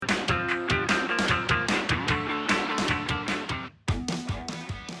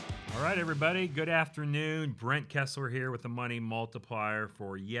everybody. Good afternoon. Brent Kessler here with the Money Multiplier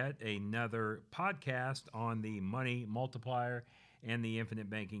for yet another podcast on the Money Multiplier and the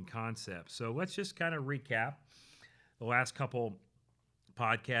infinite banking concept. So let's just kind of recap the last couple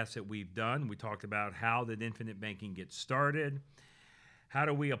podcasts that we've done. We talked about how did infinite banking get started? How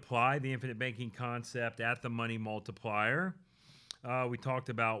do we apply the infinite banking concept at the Money Multiplier? We talked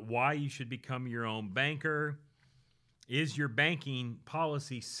about why you should become your own banker. Is your banking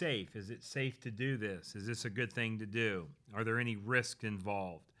policy safe? Is it safe to do this? Is this a good thing to do? Are there any risks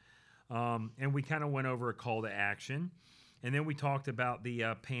involved? And we kind of went over a call to action. And then we talked about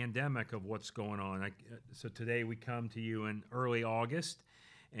the pandemic of what's going on. So today we come to you in early August.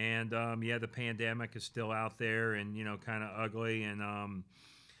 And the pandemic is still out there and, kind of ugly. And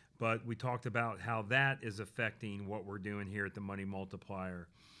but we talked about how that is affecting what we're doing here at the Money Multiplier.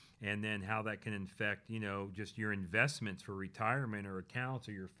 And then how that can affect, just your investments for retirement or accounts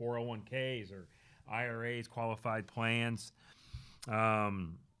or your 401ks or IRAs, qualified plans, the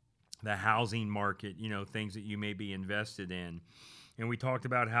housing market, things that you may be invested in. And we talked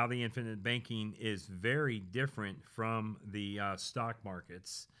about how the infinite banking is very different from the stock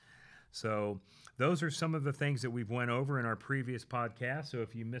markets. So those are some of the things that we've went over in our previous podcast. So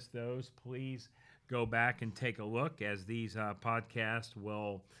if you missed those, please go back and take a look as these podcasts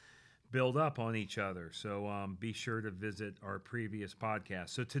will build up on each other. So be sure to visit our previous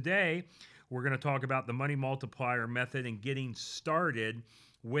podcast. So today we're going to talk about the money multiplier method and getting started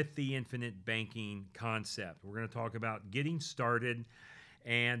with the infinite banking concept. We're going to talk about getting started.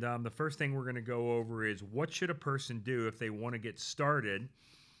 And the first thing we're going to go over is what should a person do if they want to get started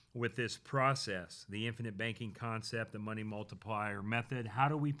with this process, the infinite banking concept, the money multiplier method. How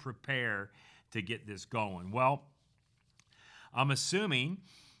do we prepare to get this going? Well, I'm assuming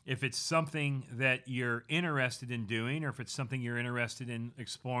if it's something that you're interested in doing or if it's something you're interested in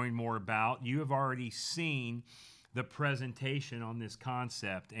exploring more about, you have already seen the presentation on this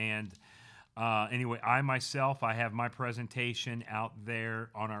concept. And anyway, I have my presentation out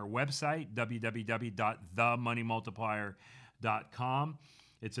there on our website, www.themoneymultiplier.com.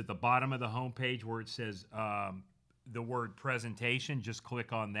 It's at the bottom of the homepage where it says the word presentation. Just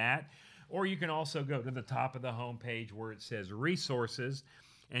click on that. Or you can also go to the top of the homepage where it says resources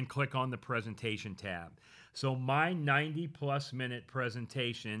and click on the presentation tab. So my 90-plus minute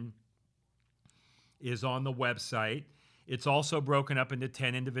presentation is on the website. It's also broken up into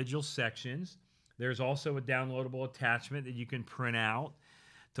 10 individual sections. There's also a downloadable attachment that you can print out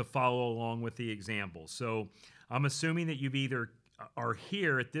to follow along with the examples. So I'm assuming that you've either are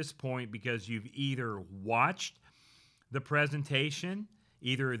here at this point because you've either watched the presentation,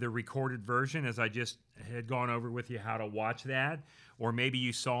 either the recorded version, as I just had gone over with you how to watch that, or maybe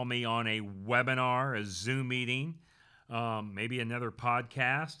you saw me on a webinar, a Zoom meeting, maybe another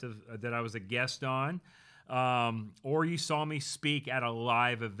podcast that I was a guest on, or you saw me speak at a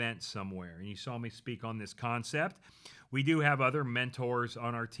live event somewhere, and you saw me speak on this concept. We do have other mentors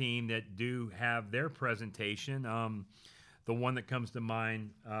on our team that do have their presentation. The one that comes to mind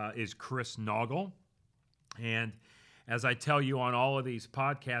is Chris Naugle, and as I tell you on all of these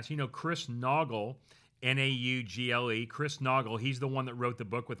podcasts, Chris Naugle, Naugle, Chris Naugle, he's the one that wrote the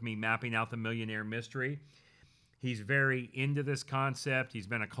book with me, Mapping Out the Millionaire Mystery. He's very into this concept. He's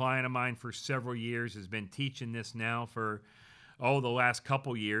been a client of mine for several years, has been teaching this now for, the last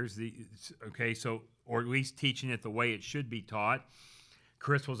couple years. Or at least teaching it the way it should be taught.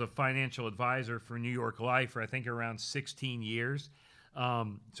 Chris was a financial advisor for New York Life for, I think, around 16 years.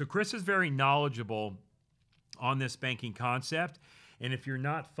 So Chris is very knowledgeable on this banking concept. And if you're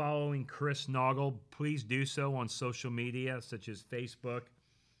not following Chris Naugle, please do so on social media such as Facebook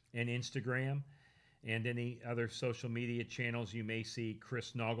and Instagram and any other social media channels you may see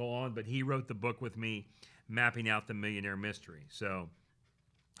Chris Naugle on. But he wrote the book with me, Mapping Out the Millionaire Mystery. So,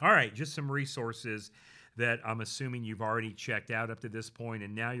 all right, just some resources that I'm assuming you've already checked out up to this point.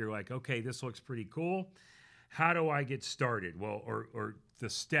 And now you're like, okay, this looks pretty cool. How do I get started? Well, or the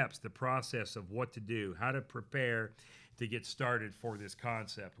steps, the process of what to do, how to prepare to get started for this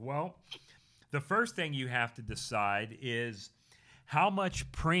concept. Well, the first thing you have to decide is how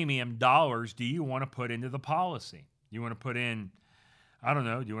much premium dollars do you want to put into the policy? You want to put in, I don't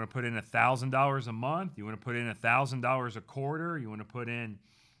know, do you want to put in $1,000 a month? Do you want to put in $1,000 a quarter? You want to put in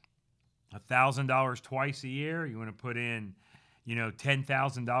 $1,000 twice a year? You want to put in,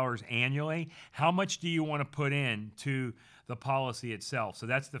 $10,000 annually? How much do you want to put in to the policy itself? So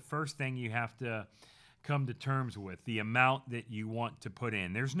that's the first thing you have to come to terms with, the amount that you want to put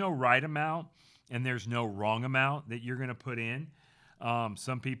in. There's no right amount and there's no wrong amount that you're going to put in.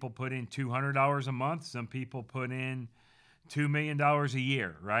 Some people put in $200 a month. Some people put in $2 million a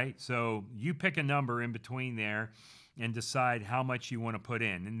year, right? So you pick a number in between there and decide how much you want to put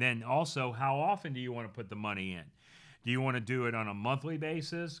in. And then also, how often do you want to put the money in? Do you want to do it on a monthly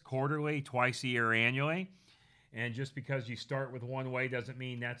basis, quarterly, twice a year, annually? And just because you start with one way doesn't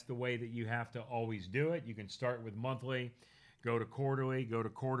mean that's the way that you have to always do it. You can start with monthly, go to quarterly,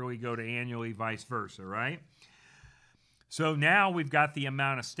 go to annually, vice versa, right? So now we've got the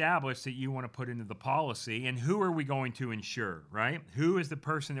amount established that you want to put into the policy, and who are we going to insure, right? Who is the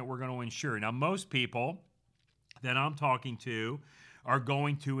person that we're going to insure? Now, most people that I'm talking to are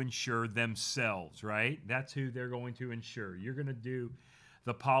going to insure themselves, right? That's who they're going to insure. You're going to do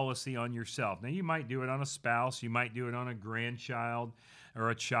the policy on yourself. Now, you might do it on a spouse, you might do it on a grandchild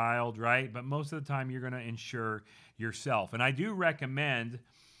or a child, right? But most of the time, you're going to insure yourself. And I do recommend,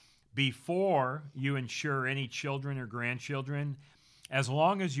 before you insure any children or grandchildren, as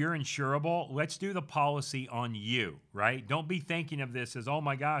long as you're insurable, let's do the policy on you, right? Don't be thinking of this as, oh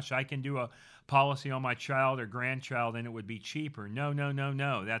my gosh, I can do a policy on my child or grandchild and it would be cheaper. No, no, no,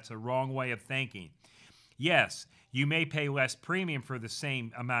 no. That's a wrong way of thinking. Yes, you may pay less premium for the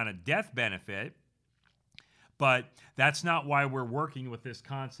same amount of death benefit, but that's not why we're working with this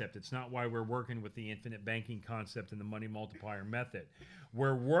concept. It's not why we're working with the infinite banking concept and the money multiplier method.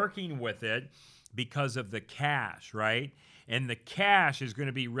 We're working with it because of the cash, right? And the cash is going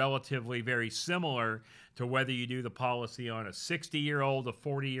to be relatively very similar to whether you do the policy on a 60-year-old, a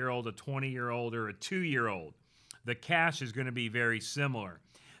 40-year-old, a 20-year-old, or a 2-year-old. The cash is going to be very similar.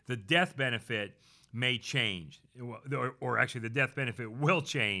 The death benefit may change, or actually the death benefit will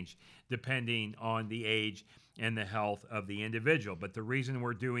change depending on the age and the health of the individual. But the reason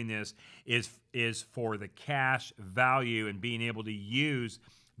we're doing this is for the cash value and being able to use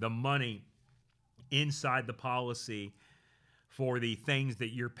the money inside the policy for the things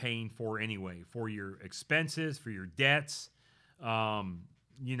that you're paying for anyway, for your expenses, for your debts,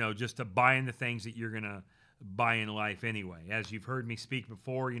 just to buying the things that you're going to buy in life anyway. As you've heard me speak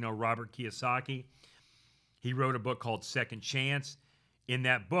before, Robert Kiyosaki, he wrote a book called Second Chance. In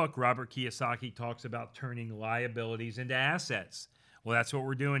that book, Robert Kiyosaki talks about turning liabilities into assets. Well, that's what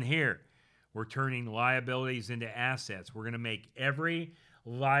we're doing here. We're turning liabilities into assets. We're going to make every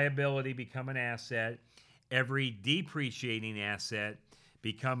liability become an asset, every depreciating asset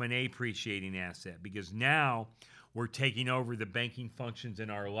become an appreciating asset, because now we're taking over the banking functions in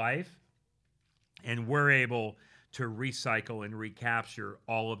our life, and we're able to recycle and recapture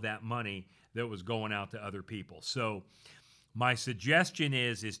all of that money that was going out to other people. So my suggestion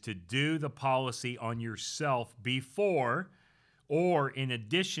is to do the policy on yourself before or in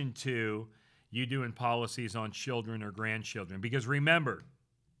addition to you doing policies on children or grandchildren. Because remember,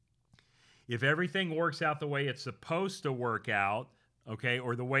 if everything works out the way it's supposed to work out, okay,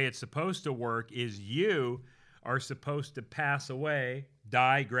 or the way it's supposed to work is you are supposed to pass away,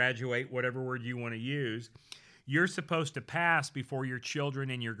 die, graduate, whatever word you want to use. You're supposed to pass before your children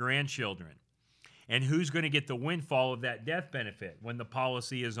and your grandchildren. And who's going to get the windfall of that death benefit when the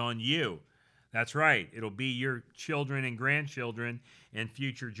policy is on you? That's right. It'll be your children and grandchildren and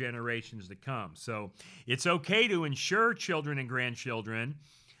future generations to come. So it's okay to insure children and grandchildren,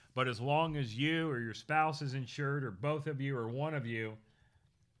 but as long as you or your spouse is insured, or both of you or one of you,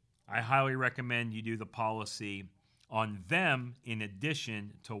 I highly recommend you do the policy on them in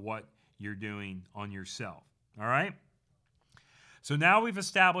addition to what you're doing on yourself. All right? So now we've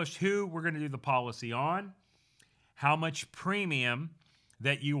established who we're going to do the policy on, how much premium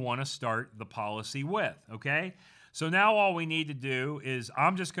that you want to start the policy with, okay? So now all we need to do is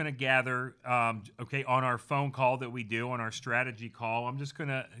I'm just going to gather, on our phone call that we do, on our strategy call, I'm just going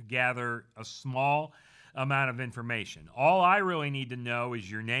to gather a small amount of information. All I really need to know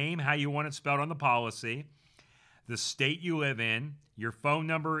is your name, how you want it spelled on the policy, the state you live in, your phone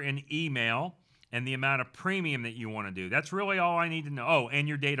number and email, and the amount of premium that you want to do. That's really all I need to know. Oh, and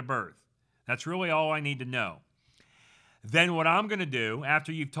your date of birth. That's really all I need to know. Then what I'm going to do,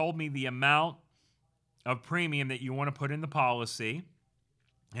 after you've told me the amount of premium that you want to put in the policy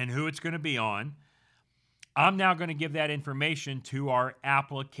and who it's going to be on, I'm now going to give that information to our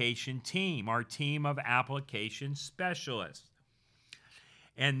application team, our team of application specialists.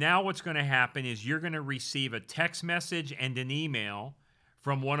 And now what's going to happen is you're going to receive a text message and an email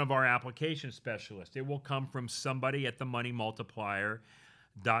from one of our application specialists. It will come from somebody at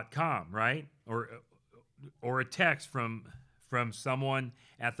themoneymultiplier.com, right? Or a text from someone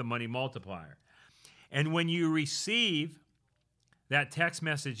at the Money Multiplier. And when you receive that text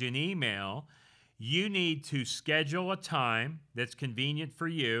message and email, you need to schedule a time that's convenient for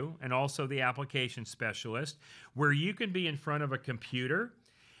you and also the application specialist, where you can be in front of a computer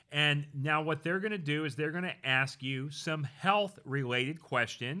And now what they're going to do is they're going to ask you some health-related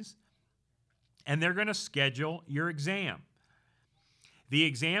questions, and they're going to schedule your exam. The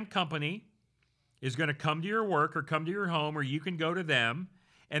exam company is going to come to your work or come to your home, or you can go to them,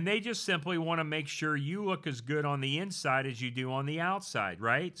 and they just simply want to make sure you look as good on the inside as you do on the outside,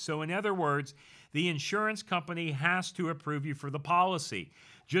 right? So in other words, the insurance company has to approve you for the policy.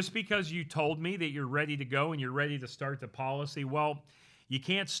 Just because you told me that you're ready to go and you're ready to start the policy, well, you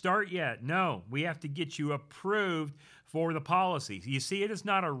can't start yet. No, we have to get you approved for the policy. You see, it is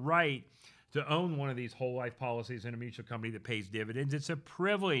not a right to own one of these whole life policies in a mutual company that pays dividends. It's a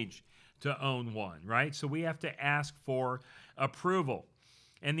privilege to own one, right? So we have to ask for approval.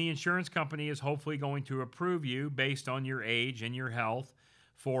 And the insurance company is hopefully going to approve you based on your age and your health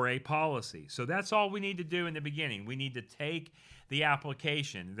for a policy. So that's all we need to do in the beginning. We need to take the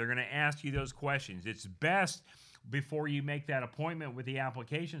application. They're going to ask you those questions. It's best before you make that appointment with the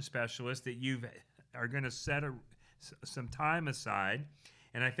application specialist that you are going to set some time aside.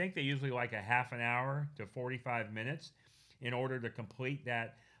 And I think they usually like a half an hour to 45 minutes in order to complete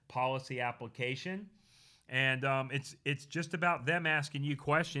that policy application. And it's just about them asking you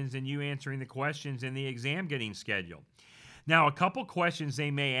questions and you answering the questions and the exam getting scheduled. Now, a couple questions they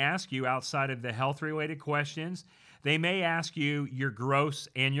may ask you outside of the health-related questions. They may ask you your gross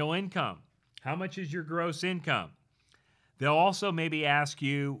annual income. How much is your gross income? They'll also maybe ask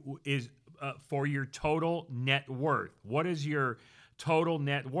you for your total net worth. What is your total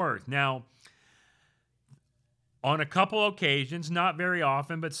net worth? Now, on a couple occasions, not very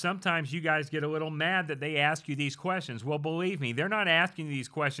often, but sometimes you guys get a little mad that they ask you these questions. Well, believe me, they're not asking you these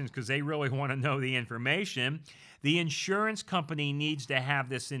questions because they really want to know the information. The insurance company needs to have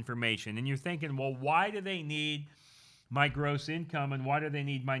this information. And you're thinking, well, why do they need my gross income and why do they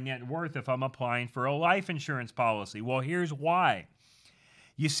need my net worth if I'm applying for a life insurance policy? Well, here's why.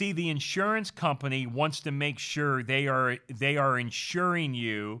 You see, the insurance company wants to make sure they are insuring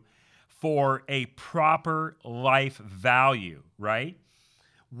you for a proper life value, right?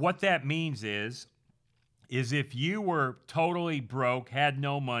 What that means is if you were totally broke, had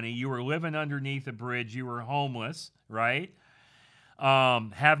no money, you were living underneath a bridge, you were homeless, right?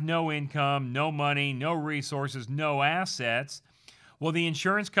 Have no income, no money, no resources, no assets. Well, the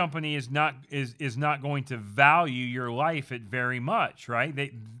insurance company is not going to value your life at very much, right?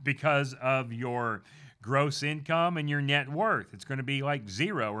 Because of your gross income and your net worth. It's going to be like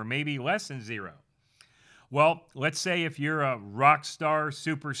zero or maybe less than zero. Well, let's say if you're a rock star,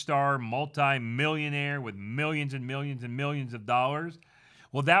 superstar, multi-millionaire with millions and millions and millions of dollars,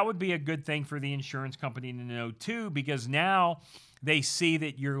 well, that would be a good thing for the insurance company to know too, because now they see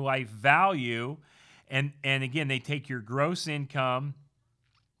that your life value, and again, they take your gross income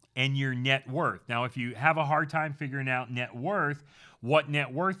and your net worth. Now, if you have a hard time figuring out net worth, what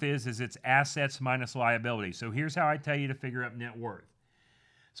net worth is it's assets minus liability. So here's how I tell you to figure out net worth.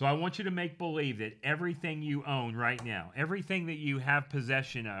 So I want you to make believe that everything you own right now, everything that you have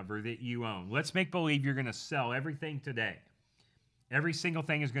possession of or that you own, let's make believe you're going to sell everything today. Every single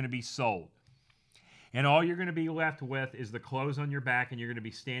thing is going to be sold. And all you're going to be left with is the clothes on your back and you're going to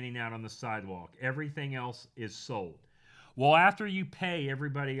be standing out on the sidewalk. Everything else is sold. Well, after you pay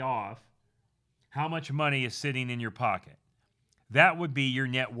everybody off, how much money is sitting in your pocket? That would be your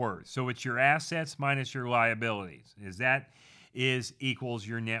net worth. So it's your assets minus your liabilities. Equals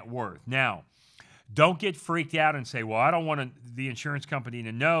your net worth. Now, don't get freaked out and say, well, I don't want the insurance company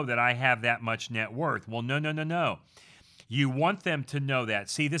to know that I have that much net worth. Well, no. You want them to know that.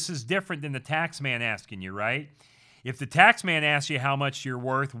 See, this is different than the tax man asking you, right? If the tax man asks you how much you're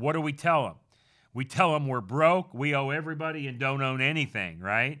worth, what do we tell him? We tell them we're broke, we owe everybody, and don't own anything,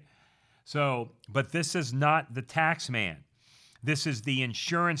 right? So, but this is not the tax man. This is the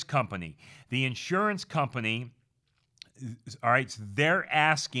insurance company. The insurance company, all right, so they're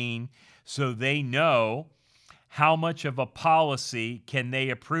asking so they know how much of a policy can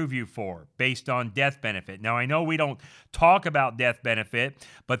they approve you for based on death benefit. Now, I know we don't talk about death benefit,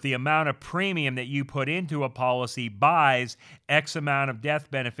 but the amount of premium that you put into a policy buys X amount of death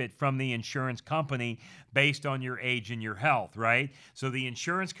benefit from the insurance company based on your age and your health, right? So the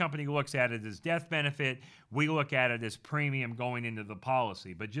insurance company looks at it as death benefit. We look at it as premium going into the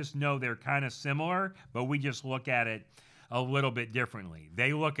policy. But just know they're kind of similar, but we just look at it a little bit differently.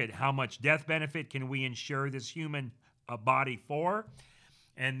 They look at how much death benefit can we insure this human body for,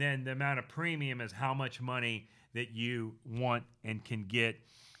 and then the amount of premium is how much money that you want and can get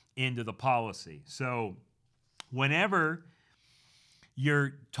into the policy. So whenever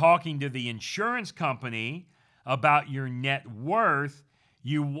you're talking to the insurance company about your net worth,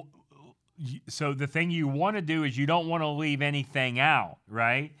 you so the thing you want to do is you don't want to leave anything out,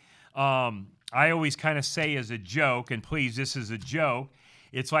 right? I always kind of say as a joke, and please, this is a joke.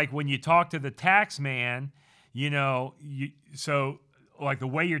 It's like when you talk to the tax man, so like the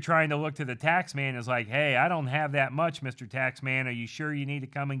way you're trying to look to the tax man is like, hey, I don't have that much, Mr. Taxman. Are you sure you need to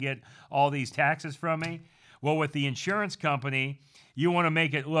come and get all these taxes from me? Well, with the insurance company, you want to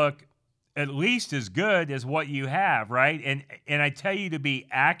make it look at least as good as what you have, right? And I tell you to be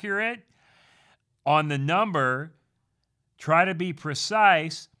accurate on the number, try to be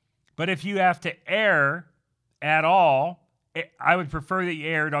precise, but if you have to err at all, I would prefer that you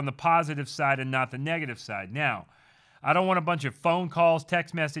erred on the positive side and not the negative side. Now, I don't want a bunch of phone calls,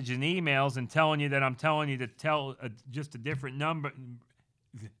 text messages, and emails and telling you that I'm telling you to tell just a different number.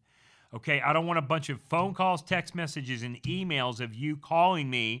 Okay, I don't want a bunch of phone calls, text messages, and emails of you calling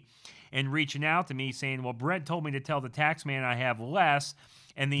me and reaching out to me saying, well, Brent told me to tell the tax man I have less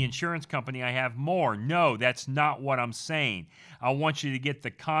and the insurance company I have more. No, that's not what I'm saying. I want you to get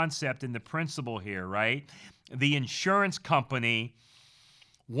the concept and the principle here, right? The insurance company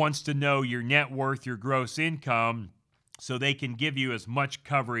wants to know your net worth, your gross income, so they can give you as much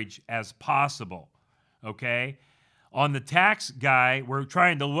coverage as possible, okay? On the tax guy, we're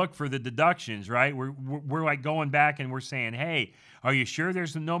trying to look for the deductions, right? We're like going back and we're saying, hey, are you sure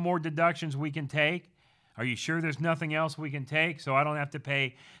there's no more deductions we can take? Are you sure there's nothing else we can take so I don't have to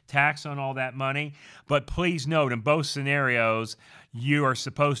pay tax on all that money? But please note, in both scenarios, you are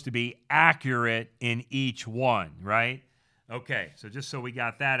supposed to be accurate in each one, right? Okay, so just so we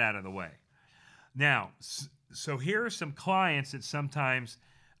got that out of the way. Now, so here are some clients that sometimes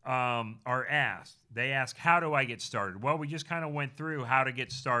are asked. They ask, how do I get started? Well, we just kind of went through how to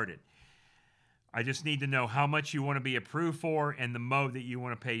get started. I just need to know how much you want to be approved for and the mode that you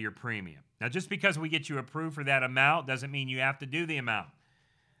want to pay your premium. Now, just because we get you approved for that amount doesn't mean you have to do the amount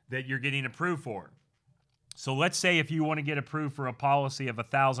that you're getting approved for. So let's say if you want to get approved for a policy of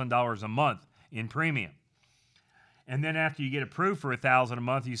 $1,000 a month in premium, and then after you get approved for $1,000 a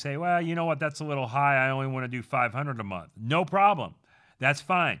month, you say, well, you know what, that's a little high. I only want to do $500 a month. No problem. That's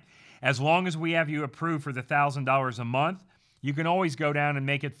fine. As long as we have you approved for the $1,000 a month, you can always go down and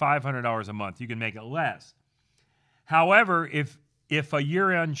make it $500 a month. You can make it less. However, if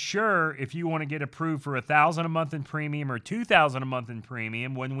you're unsure if you want to get approved for $1,000 a month in premium or $2,000 a month in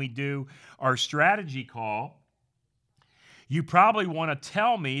premium, when we do our strategy call, you probably want to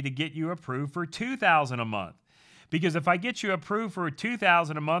tell me to get you approved for $2,000 a month. Because if I get you approved for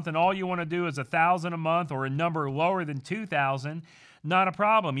 $2,000 a month and all you want to do is $1,000 a month or a number lower than $2,000, not a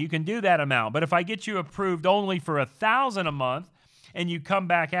problem. You can do that amount. But if I get you approved only for $1,000 a month and you come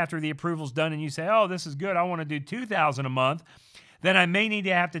back after the approval's done and you say, oh, this is good, I want to do $2,000 a month, then I may need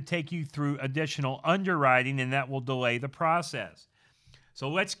to have to take you through additional underwriting, and that will delay the process. So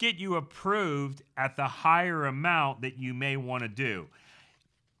let's get you approved at the higher amount that you may want to do.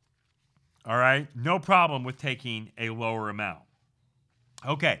 All right? No problem with taking a lower amount.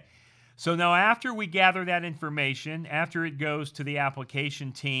 Okay. So now after we gather that information, after it goes to the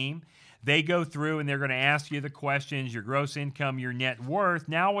application team, they go through and they're going to ask you the questions, your gross income, your net worth.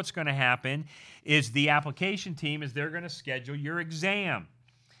 Now what's going to happen is the application team is they're going to schedule your exam.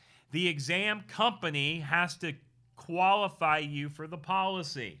 The exam company has to qualify you for the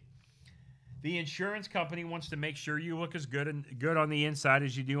policy. The insurance company wants to make sure you look as good on the inside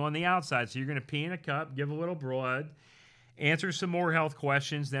as you do on the outside. So you're going to pee in a cup, give a little blood, answer some more health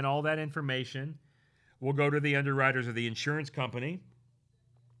questions, then all that information will go to the underwriters of the insurance company.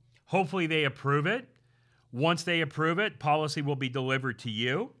 Hopefully they approve it. Once they approve it, policy will be delivered to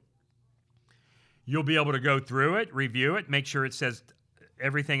you. You'll be able to go through it, review it, make sure it says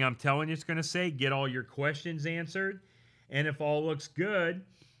everything I'm telling you it's going to say, get all your questions answered, and if all looks good,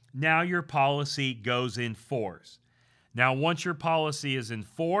 now your policy goes in force. Now, once your policy is in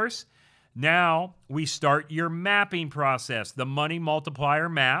force, now we start your mapping process, the money multiplier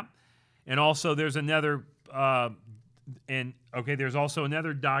map. And also there's another there's also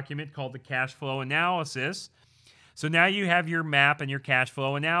another document called the cash flow analysis. So now you have your map and your cash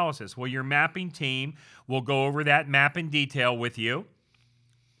flow analysis. Well, your mapping team will go over that map in detail with you.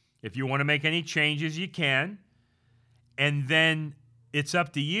 If you want to make any changes, you can. And then it's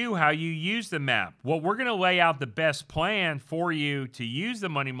up to you how you use the map. Well, we're going to lay out the best plan for you to use the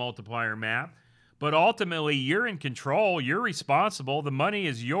money multiplier map, but ultimately you're in control. You're responsible. The money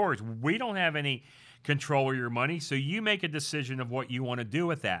is yours. We don't have any control of your money, so you make a decision of what you want to do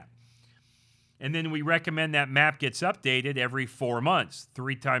with that. And then we recommend that map gets updated every 4 months,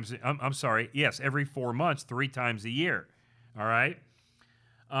 every 4 months, 3 times a year. All right?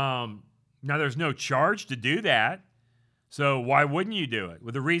 Now, there's no charge to do that. So why wouldn't you do it?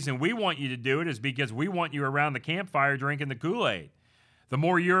 Well, the reason we want you to do it is because we want you around the campfire drinking the Kool-Aid. The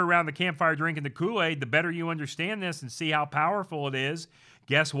more you're around the campfire drinking the Kool-Aid, the better you understand this and see how powerful it is.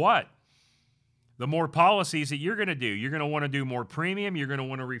 Guess what? The more policies that you're going to do. You're going to want to do more premium. You're going to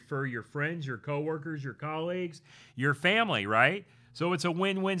want to refer your friends, your coworkers, your colleagues, your family, right? So it's a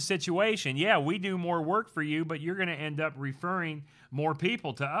win-win situation. Yeah, we do more work for you, but you're going to end up referring more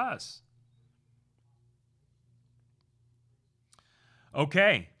people to us.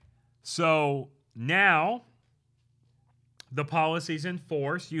 Okay, so now the policy's in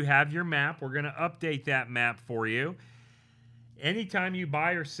force. You have your map. We're going to update that map for you. Anytime you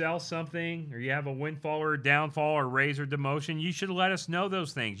buy or sell something, or you have a windfall or a downfall or raise or demotion, you should let us know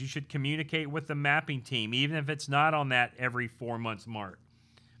those things. You should communicate with the mapping team, even if it's not on that every 4 months mark,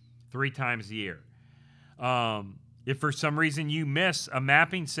 3 times a year. If for some reason you miss a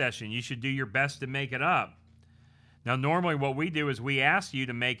mapping session, you should do your best to make it up. Now, normally what we do is we ask you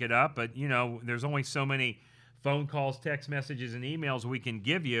to make it up, but, there's only so many phone calls, text messages, and emails we can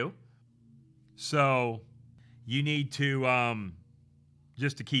give you. So you need to,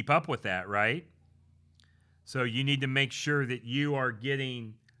 just to keep up with that, right? So you need to make sure that you are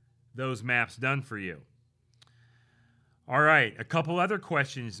getting those maps done for you. All right, a couple other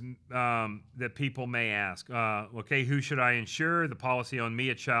questions that people may ask. Okay, who should I insure? The policy on me,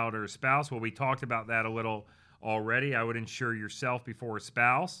 a child, or a spouse? Well, we talked about that a little already. I would insure yourself before a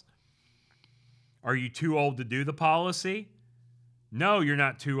spouse. Are you too old to do the policy? No, you're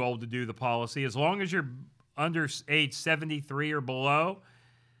not too old to do the policy. As long as you're under age 73 or below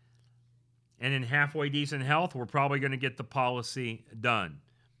and in halfway decent health, we're probably going to get the policy done.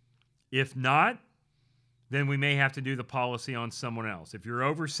 If not, then we may have to do the policy on someone else. If you're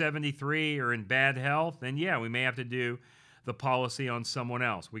over 73 or in bad health, then yeah, we may have to do the policy on someone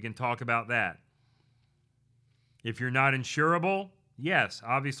else. We can talk about that. If you're not insurable, yes,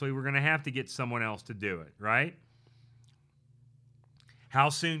 obviously we're going to have to get someone else to do it, right? How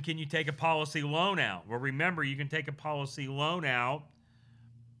soon can you take a policy loan out? Well, remember, you can take a policy loan out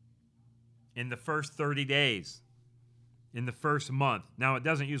in the first 30 days, in the first month. Now, it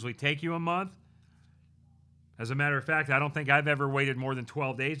doesn't usually take you a month. As a matter of fact, I don't think I've ever waited more than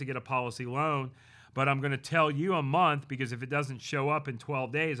 12 days to get a policy loan, but I'm going to tell you a month because if it doesn't show up in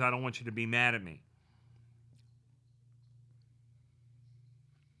 12 days, I don't want you to be mad at me.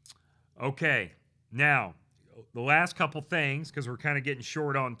 Okay, now, the last couple things, because we're kind of getting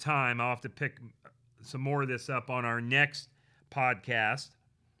short on time, I'll have to pick some more of this up on our next podcast.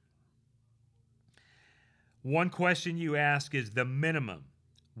 One question you ask is the minimum.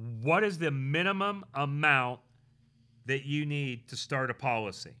 What is the minimum amount that you need to start a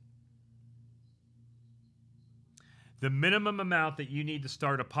policy? The minimum amount that you need to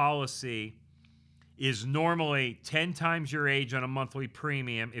start a policy is normally 10 times your age on a monthly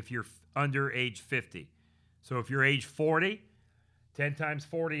premium if you're under age 50. So if you're age 40, 10 times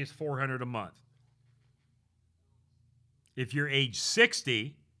 40 is $400 a month. If you're age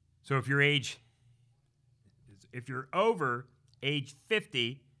 60, so if you're over age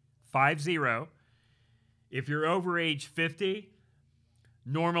 50, 50, if you're over age 50,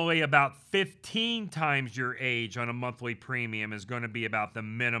 normally about 15 times your age on a monthly premium is going to be about the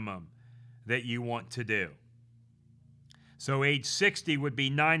minimum that you want to do. So age 60 would be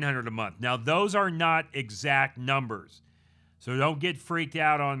 $900 a month. Now, those are not exact numbers. So don't get freaked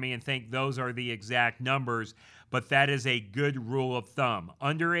out on me and think those are the exact numbers, but that is a good rule of thumb.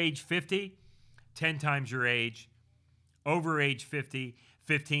 Under age 50, 10 times your age. Over age 50,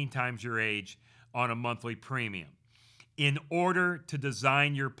 15 times your age on a monthly premium. In order to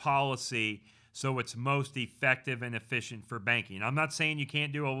design your policy so it's most effective and efficient for banking. I'm not saying you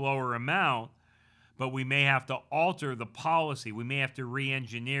can't do a lower amount, but we may have to alter the policy. We may have to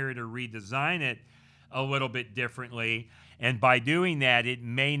re-engineer it or redesign it a little bit differently. And by doing that, it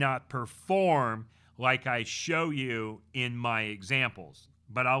may not perform like I show you in my examples.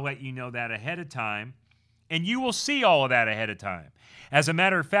 But I'll let you know that ahead of time. And you will see all of that ahead of time. As a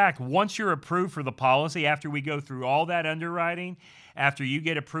matter of fact, once you're approved for the policy, after we go through all that underwriting, after you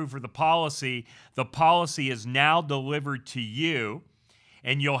get approved for the policy is now delivered to you.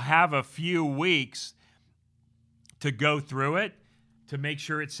 And you'll have a few weeks to go through it, to make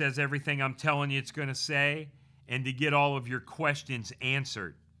sure it says everything I'm telling you it's going to say, and to get all of your questions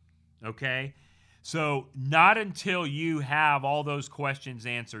answered. Okay? So not until you have all those questions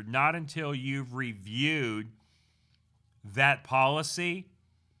answered, not until you've reviewed that policy,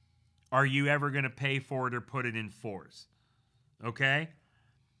 are you ever going to pay for it or put it in force. Okay?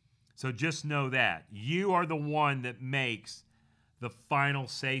 So just know that. You are the one that makes the final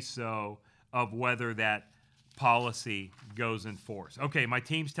say-so of whether that policy goes in force. Okay, my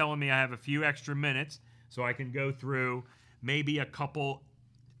team's telling me I have a few extra minutes, so I can go through maybe a couple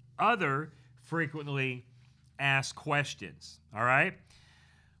other frequently asked questions. All right?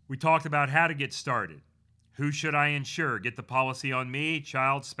 We talked about how to get started. Who should I insure? Get the policy on me,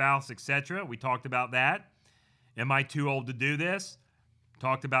 child, spouse, etc. We talked about that. Am I too old to do this?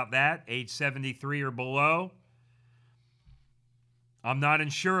 Talked about that. Age 73 or below. I'm not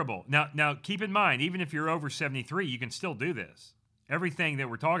insurable. Now, keep in mind, even if you're over 73, you can still do this. Everything that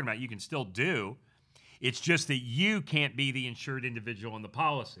we're talking about, you can still do. It's just that you can't be the insured individual in the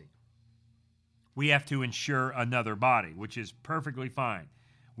policy. We have to insure another body, which is perfectly fine.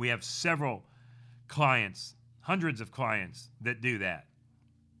 We have several clients, hundreds of clients that do that.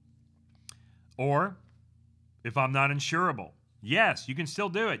 Or, if I'm not insurable, yes, you can still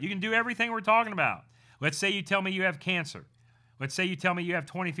do it. You can do everything we're talking about. Let's say you tell me you have cancer. Let's say you tell me you have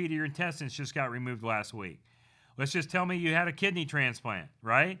 20 feet of your intestines just got removed last week. Let's just tell me you had a kidney transplant,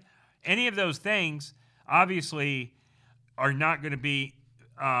 right? Any of those things obviously are not going to be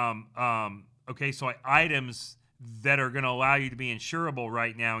items that are going to allow you to be insurable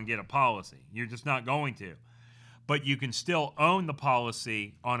right now and get a policy. You're just not going to. But you can still own the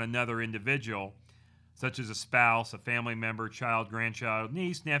policy on another individual, such as a spouse, a family member, child, grandchild,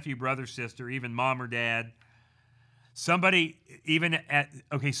 niece, nephew, brother, sister, even mom or dad. Somebody,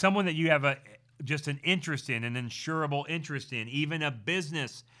 someone that you have just an interest in, an insurable interest in, even a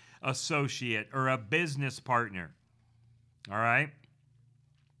business associate or a business partner. All right?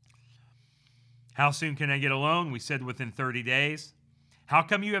 How soon can I get a loan? We said within 30 days. How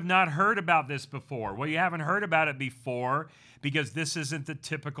come you have not heard about this before? Well, you haven't heard about it before because this isn't the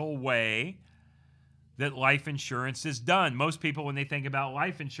typical way that life insurance is done. Most people, when they think about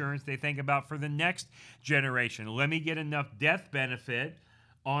life insurance, they think about for the next generation. Let me get enough death benefit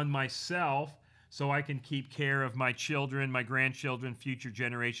on myself so I can keep care of my children, my grandchildren, future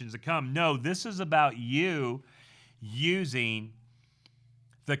generations to come. No, this is about you using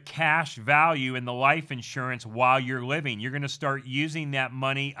the cash value in the life insurance while you're living. You're going to start using that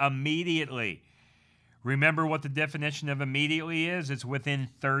money immediately. Remember what the definition of immediately is? It's within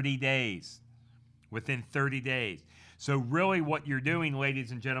 30 days. Within 30 days. So really what you're doing,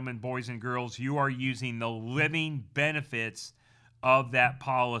 ladies and gentlemen, boys and girls, you are using the living benefits of that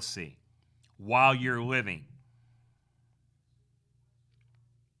policy while you're living.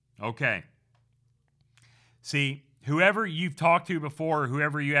 Okay. See, whoever you've talked to before, or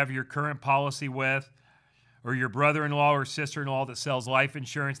whoever you have your current policy with, or your brother-in-law or sister-in-law that sells life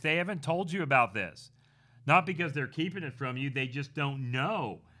insurance, they haven't told you about this. Not because they're keeping it from you, they just don't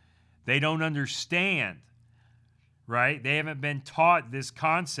know. They don't understand, right? They haven't been taught this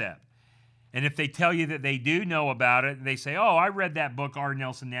concept. And if they tell you that they do know about it, and they say, oh, I read that book, R.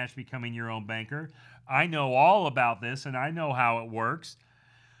 Nelson Nash, Becoming Your Own Banker. I know all about this, and I know how it works.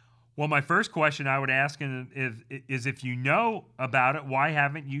 Well, my first question I would ask is if you know about it, why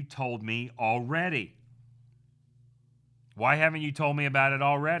haven't you told me already? Why haven't you told me about it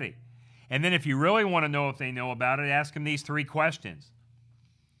already? And then if you really want to know if they know about it, ask them these 3 questions.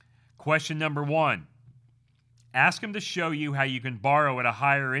 Question number 1, ask them to show you how you can borrow at a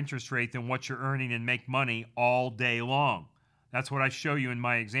higher interest rate than what you're earning and make money all day long. That's what I show you in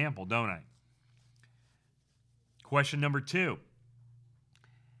my example, don't I? Question number 2,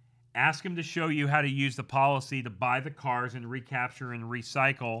 ask them to show you how to use the policy to buy the cars and recapture and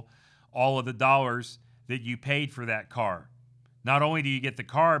recycle all of the dollars that you paid for that car. Not only do you get the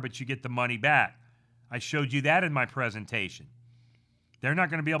car, but you get the money back. I showed you that in my presentation. They're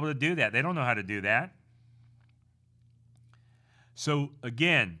not going to be able to do that. They don't know how to do that. So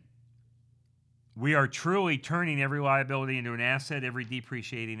again, we are truly turning every liability into an asset, every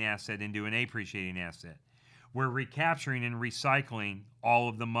depreciating asset into an appreciating asset. We're recapturing and recycling all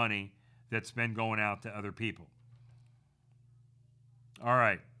of the money that's been going out to other people. All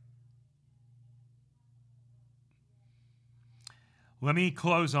right. Let me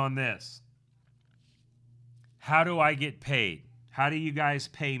close on this. How do I get paid? How do you guys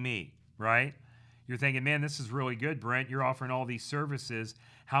pay me, right? You're thinking, man, this is really good, Brent. You're offering all these services.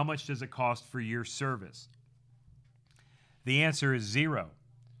 How much does it cost for your service? The answer is 0.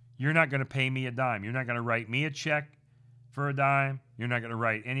 You're not going to pay me a dime. You're not going to write me a check for a dime. You're not going to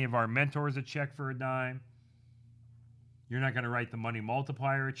write any of our mentors a check for a dime. You're not going to write the money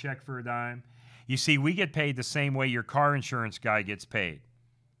multiplier a check for a dime. You see, we get paid the same way your car insurance guy gets paid,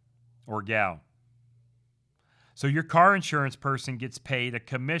 or gal. So your car insurance person gets paid a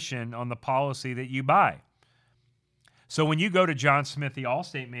commission on the policy that you buy. So when you go to John Smith, the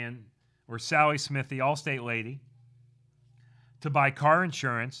Allstate man, or Sally Smith, the Allstate lady, to buy car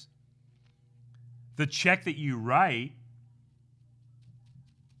insurance, The check that you write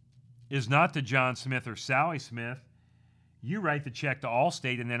is not to John Smith or Sally Smith. You write the check to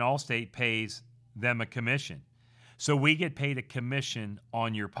Allstate, and then Allstate pays them a commission. So we get paid a commission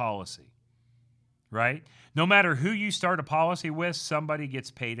on your policy, right? No matter who you start a policy with, somebody gets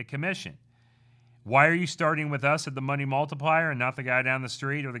paid a commission. Why are you starting with us at the Money Multiplier and not the guy down the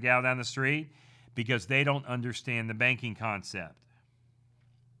street or the gal down the street? Because they don't understand the banking concept.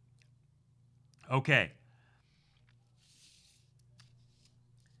 Okay.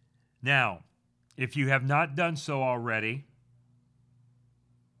 Now, if you have not done so already,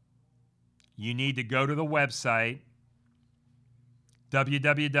 you need to go to the website,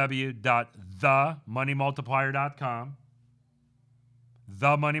 www.themoneymultiplier.com,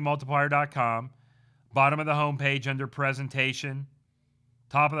 themoneymultiplier.com, bottom of the homepage under presentation,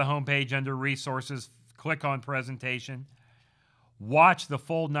 top of the homepage under resources, click on presentation, watch the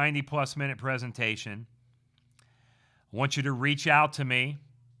full 90-plus minute presentation. I want you to reach out to me.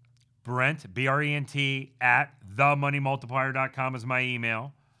 Brent, B-R-E-N-T, at themoneymultiplier.com is my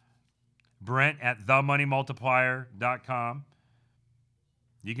email. Brent at themoneymultiplier.com.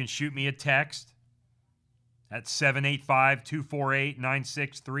 You can shoot me a text at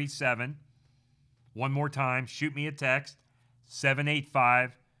 785-248-9637. One more time, shoot me a text,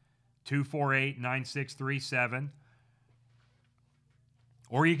 785-248-9637.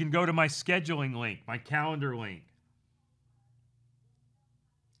 Or you can go to my scheduling link, my calendar link.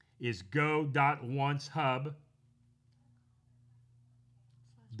 Is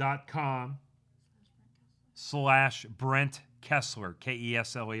go.oncehub.com/Brent Kessler,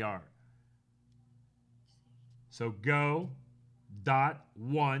 K-E-S-L-E-R. So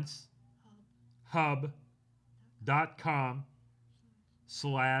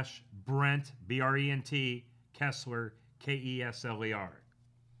go.oncehub.com/Brent, B-R-E-N-T, Kessler, K-E-S-L-E-R.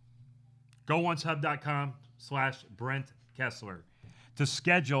 GoOnceHub.com/Brent Kessler to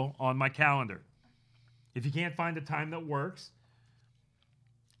schedule on my calendar. If you can't find a time that works,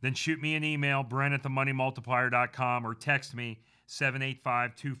 then shoot me an email, Brent at themoneymultiplier.com, or text me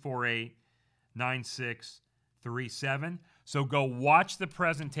 785-248-9637. So go watch the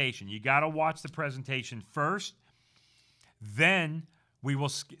presentation. You got to watch the presentation first. Then we will,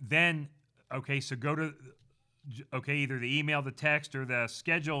 so go to, either the email, the text, or the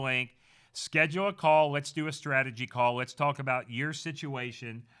schedule link. Schedule a call. Let's do a strategy call. Let's talk about your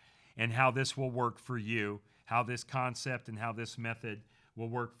situation and how this will work for you, how this concept and how this method will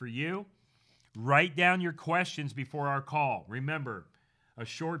work for you. Write down your questions before our call. Remember, a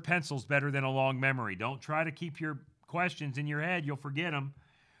short pencil is better than a long memory. Don't try to keep your questions in your head. You'll forget them.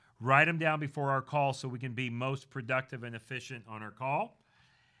 Write them down before our call so we can be most productive and efficient on our call.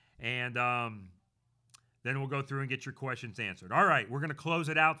 And then we'll go through and get your questions answered. All right, we're going to close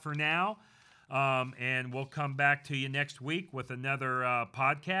it out for now, and we'll come back to you next week with another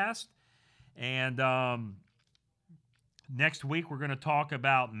podcast. And next week, we're going to talk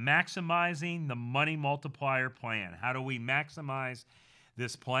about maximizing the Money Multiplier plan. How do we maximize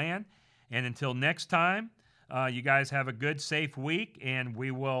this plan? And until next time, you guys have a good, safe week, and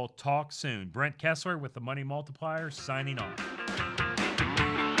we will talk soon. Brent Kessler with the Money Multiplier signing off.